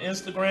on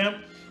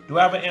Instagram. Do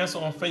I have an answer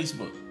on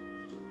Facebook?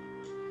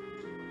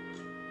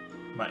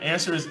 My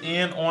answer is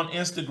in on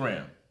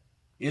Instagram.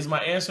 Is my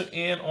answer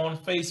in on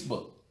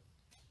Facebook?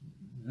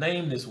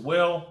 Name this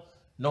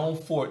well-known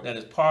fort that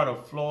is part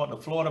of the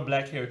Florida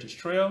Black Heritage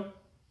Trail.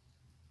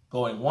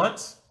 Going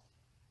once.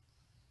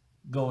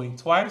 Going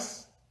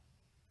twice.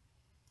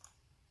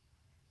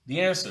 The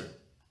answer.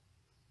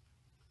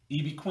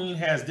 E.B. Queen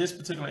has this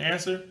particular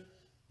answer.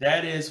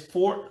 That is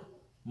Fort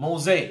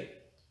Mose.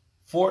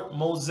 Fort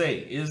Mose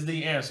is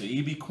the answer.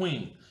 E.B.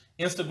 Queen.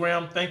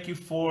 Instagram, thank you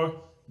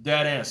for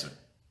that answer.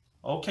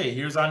 Okay,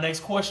 here's our next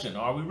question.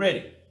 Are we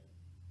ready?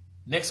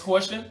 Next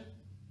question.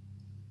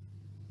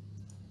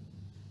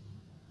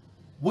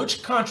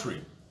 Which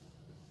country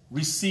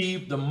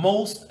received the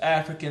most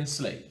African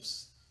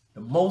slaves?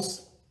 The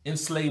most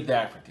enslaved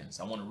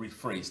Africans. I want to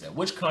rephrase that.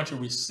 Which country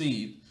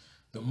received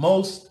the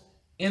most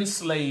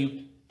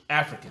enslaved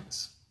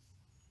Africans?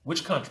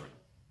 Which country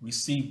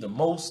received the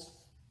most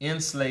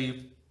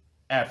enslaved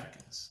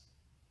Africans?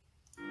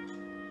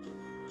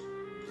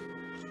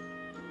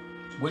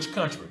 Which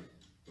country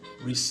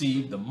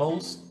received the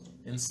most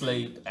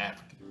enslaved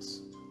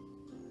Africans?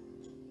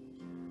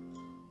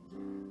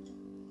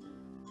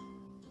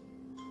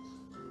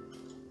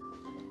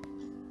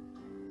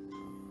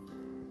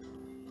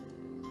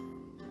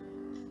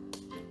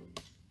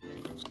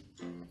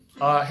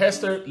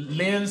 Hester,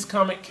 Lynn's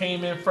comment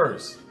came in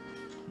first.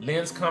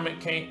 Lynn's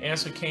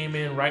answer came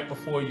in right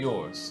before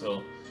yours.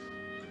 So,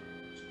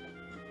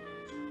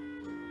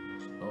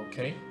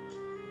 okay.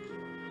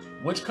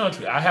 Which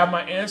country? I have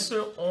my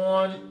answer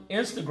on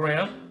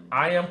Instagram.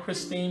 I am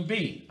Christine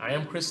B. I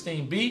am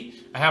Christine B.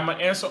 I have my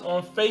answer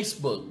on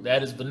Facebook.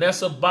 That is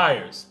Vanessa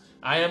Byers.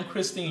 I am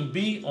Christine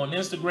B on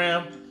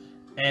Instagram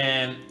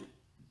and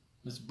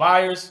Ms.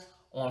 Byers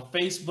on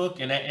Facebook.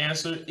 And that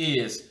answer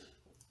is,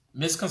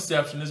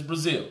 misconception is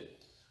Brazil.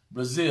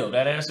 Brazil.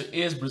 That answer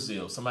is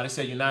Brazil. Somebody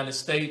said United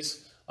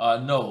States.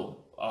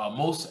 No.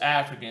 Most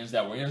Africans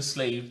that were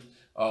enslaved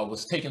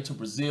was taken to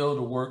Brazil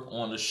to work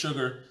on the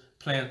sugar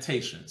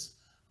plantations.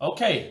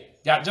 Okay.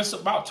 Got just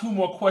about 2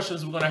 more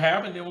questions we're going to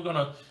have, and then we're going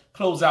to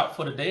close out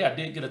for the day. I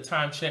did get a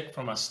time check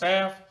from my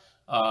staff.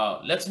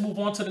 Let's move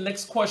on to the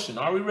next question.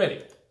 Are we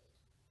ready?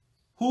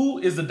 Who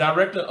is the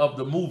director of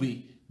the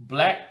movie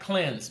Black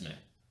Klansman?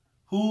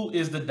 Who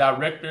is the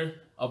director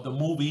of the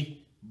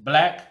movie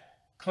Black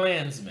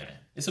Klansman?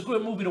 It's a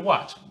good movie to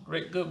watch.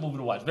 Good movie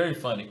to watch. Very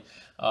funny.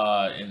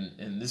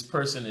 And this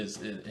person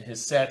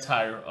his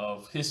satire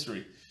of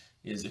history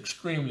is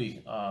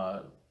extremely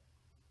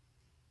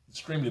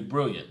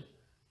brilliant.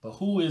 But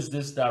who is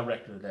this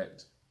director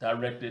that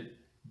directed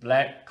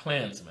Black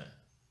Klansman?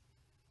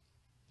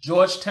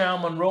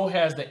 Georgetown Monroe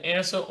has the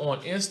answer on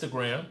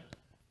Instagram.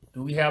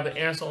 Do we have the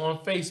answer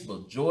on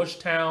Facebook?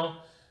 Georgetown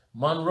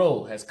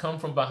Monroe has come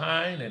from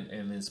behind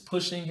and is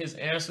pushing his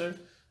answer.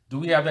 Do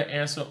we have the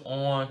answer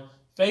on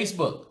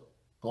Facebook?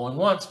 Going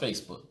once,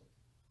 Facebook.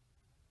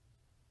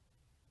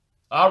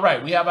 All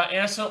right, we have our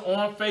answer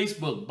on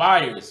Facebook.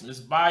 Byers, Miss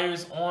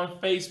Byers on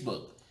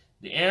Facebook.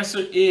 The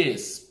answer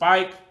is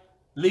Spike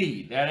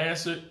Lee. That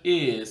answer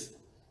is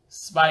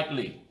Spike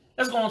Lee.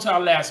 Let's go on to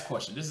our last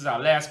question. This is our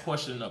last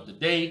question of the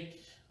day.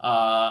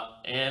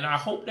 And I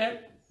hope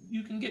that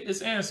you can get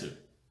this answer.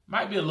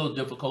 Might be a little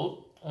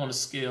difficult on a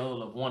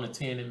scale of 1 to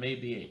 10. It may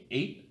be an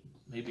 8.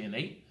 Maybe an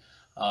 8.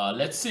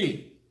 Let's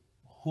see.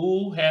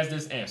 Who has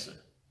this answer?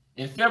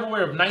 In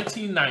February of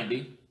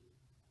 1990,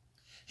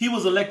 he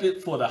was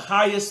elected for the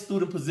highest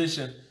student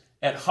position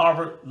at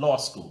Harvard Law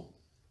School.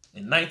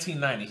 In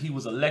 1990, he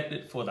was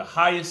elected for the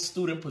highest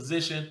student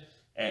position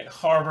at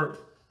Harvard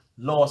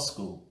Law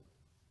School.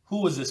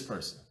 Who is this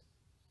person?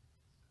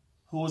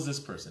 Who is this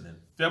person? In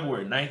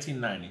February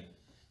 1990,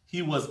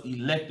 he was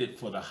elected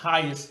for the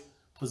highest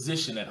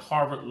position at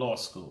Harvard Law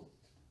School.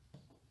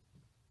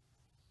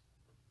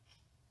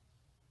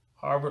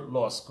 Harvard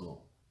Law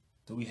School.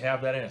 Do we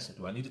have that answer?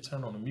 Do I need to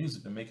turn on the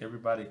music to make get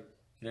everybody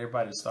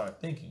to start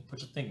thinking?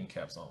 Put your thinking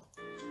caps on.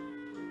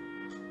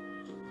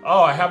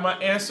 Oh, I have my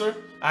answer.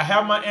 I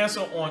have my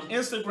answer on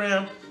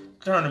Instagram.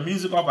 Turn the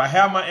music off. I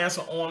have my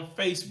answer on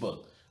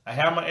Facebook. I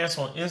have my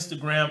answer on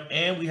Instagram,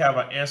 and we have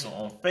our answer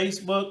on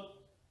Facebook.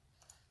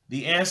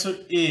 The answer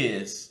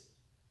is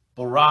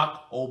Barack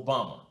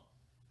Obama.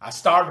 I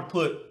started to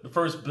put the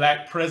first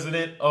black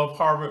president of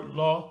Harvard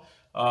Law,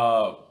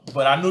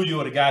 but I knew you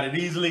would have got it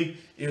easily.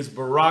 It was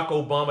Barack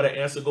Obama. The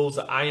answer goes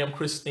to I am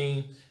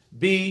Christine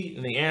B,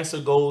 and the answer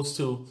goes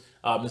to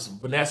Ms.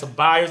 Vanessa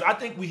Byers. I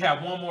think we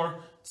have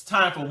it's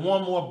time for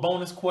one more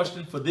bonus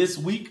question for this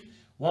week.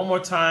 One more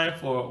time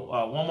for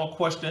one more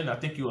question. I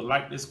think you would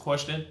like this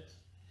question.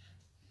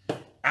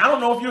 I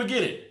don't know if you'll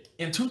get it.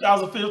 In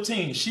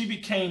 2015, she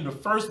became the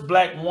first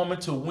black woman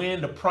to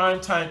win the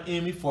Primetime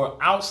Emmy for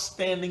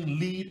Outstanding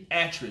Lead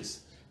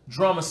Actress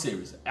Drama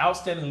Series.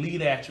 Outstanding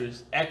Lead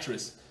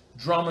Actress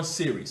Drama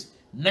Series.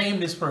 Name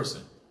this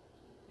person.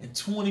 In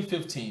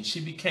 2015, she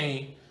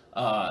became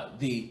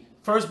the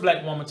first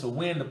black woman to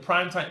win the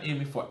Primetime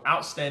Emmy for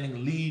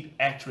Outstanding Lead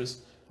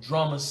Actress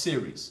Drama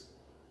Series.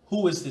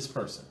 Who is this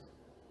person?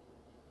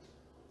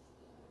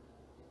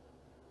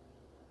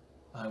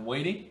 I'm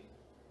waiting.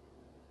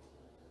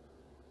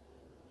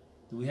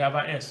 Do we have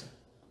our answer?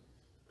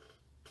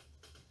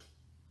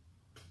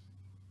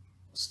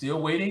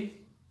 Still waiting?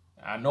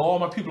 I know all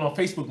my people on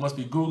Facebook must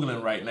be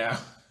Googling right now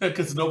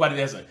because nobody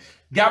has it.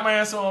 Got my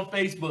answer on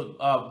Facebook.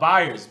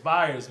 Byers.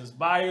 Ms.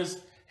 Byers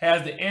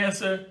has the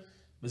answer.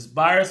 Ms.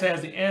 Byers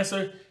has the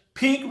answer.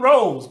 Pink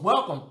Rose,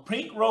 welcome.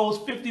 Pink Rose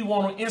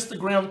 51 on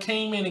Instagram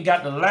came in and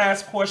got the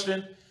last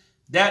question.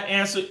 That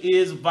answer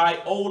is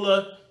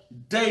Viola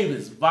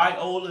Davis.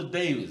 Viola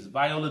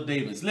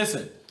Davis.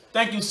 Listen.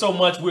 Thank you so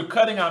much. We're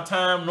cutting our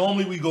time.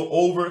 Normally we go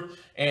over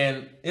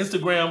and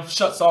Instagram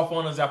shuts off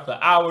on us after an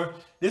hour.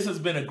 This has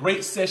been a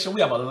great session.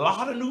 We have a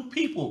lot of new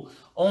people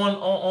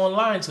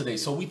online today.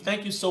 So we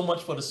thank you so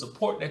much for the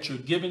support that you're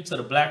giving to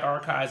the Black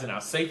Archives and our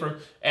Safer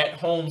at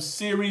Home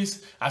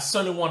series. I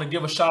certainly want to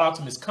give a shout out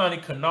to Ms. Connie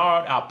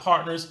Kennard, our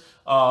partners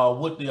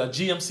with the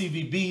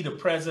GMCVB, the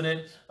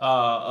president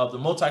of the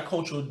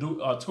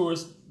Multicultural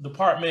Tourist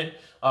Department.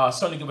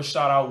 Certainly give a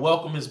shout out.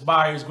 Welcome, Ms.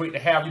 Byers. Great to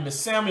have you. Ms.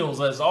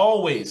 Samuels, as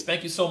always,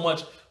 thank you so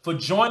much for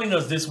joining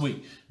us this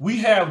week. We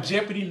have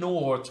Jeopardy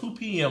Noir, 2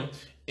 p.m.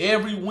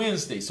 every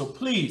Wednesday. So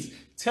please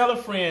tell a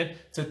friend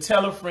to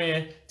tell a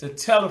friend to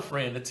tell a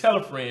friend to tell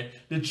a friend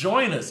to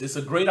join us. It's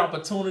a great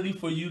opportunity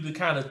for you to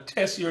kind of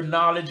test your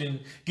knowledge and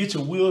get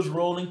your wheels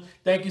rolling.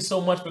 Thank you so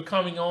much for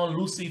coming on,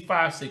 Lucy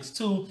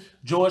 562,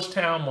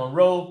 Georgetown,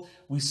 Monroe.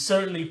 We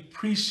certainly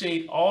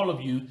appreciate all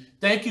of you.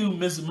 Thank you,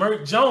 Ms.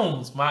 Mert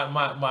Jones,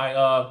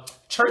 my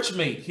church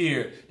mate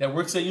here that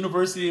works at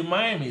University of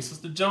Miami,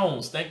 Sister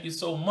Jones. Thank you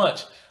so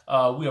much.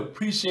 We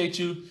appreciate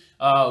you.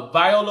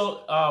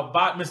 Vanessa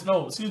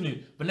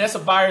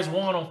Byers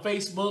won on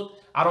Facebook.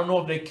 I don't know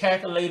if they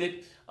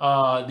calculated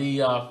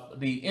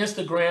the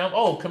Instagram.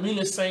 Oh,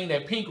 Camila's saying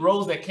that Pink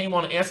Rose that came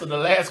on to answer the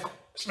last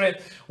question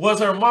was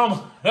her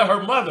mama,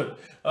 her mother.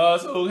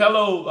 So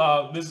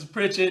hello, Mrs.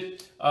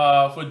 Pritchett,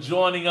 for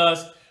joining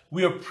us.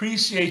 We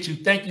appreciate you.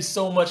 Thank you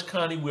so much,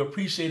 Connie. We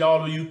appreciate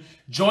all of you.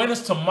 Join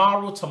us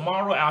tomorrow.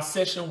 Tomorrow, our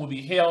session will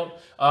be held.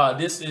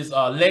 This is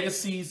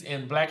Legacies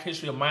in Black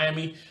History of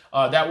Miami.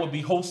 That will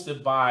be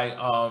hosted by,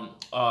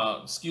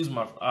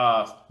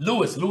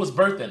 Louis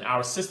Burton,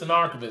 our assistant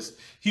archivist.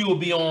 He will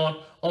be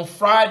on. On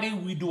Friday,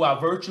 we do our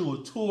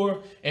virtual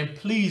tour. And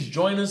please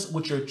join us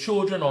with your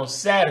children on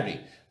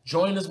Saturday.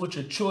 Join us with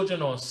your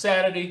children on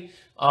Saturday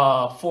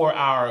for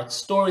our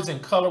Stories in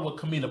Color with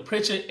Camila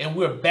Pritchett, and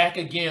we're back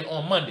again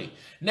on Monday.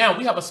 Now,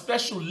 we have a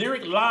special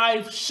Lyric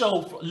Live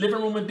show for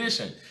Living Room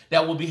Edition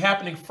that will be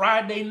happening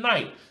Friday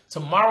night.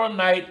 Tomorrow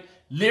night,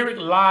 Lyric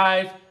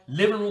Live,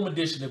 Living Room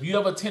Edition. If you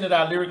ever attended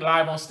our Lyric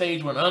Live on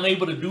stage, we're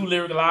unable to do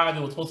Lyric Live.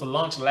 It was supposed to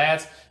launch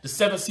the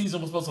 7th season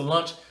was supposed to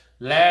launch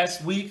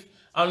last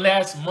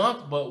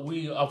month, but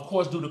we, of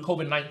course, due to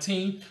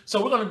COVID-19.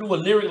 So we're going to do a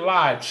Lyric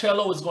Live.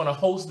 Cello is going to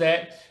host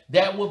that.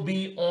 That will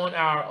be on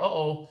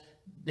our,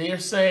 they're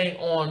saying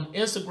on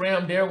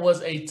Instagram there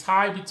was a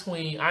tie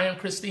between I Am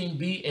Christine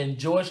B and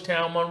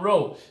Georgetown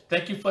Monroe.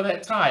 Thank you for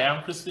that tie. I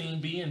Am Christine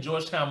B and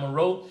Georgetown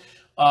Monroe.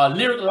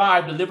 Lyric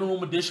Live, the Living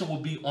Room Edition, will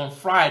be on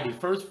Friday,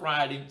 first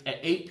Friday at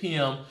 8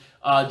 p.m.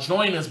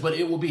 Join us, but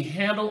it will be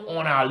handled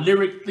on our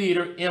Lyric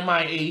Theater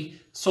MIA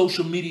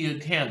social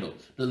media handle.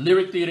 The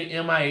Lyric Theater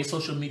MIA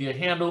social media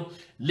handle.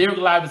 Lyric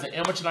Live is an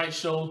amateur night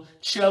show.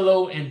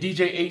 Cello and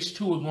DJ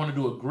H2 are going to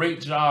do a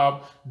great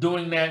job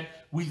doing that.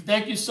 We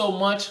thank you so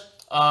much.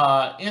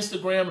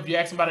 Instagram, if you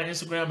ask about our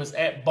Instagram, is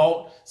at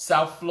Balt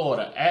South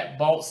Florida. At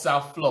Balt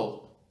South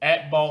Flow.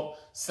 At Balt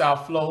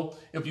South Flow.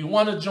 If you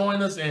want to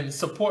join us and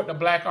support the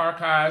Black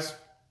Archives,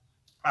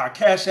 Our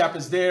Cash App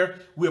is there.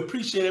 We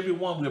appreciate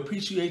everyone. We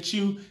appreciate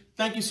you.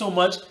 Thank you so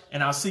much,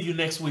 and I'll see you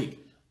next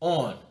week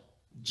on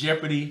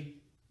Jeopardy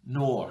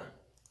Noir.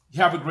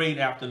 You have a great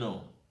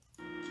afternoon.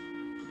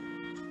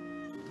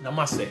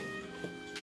 Namaste.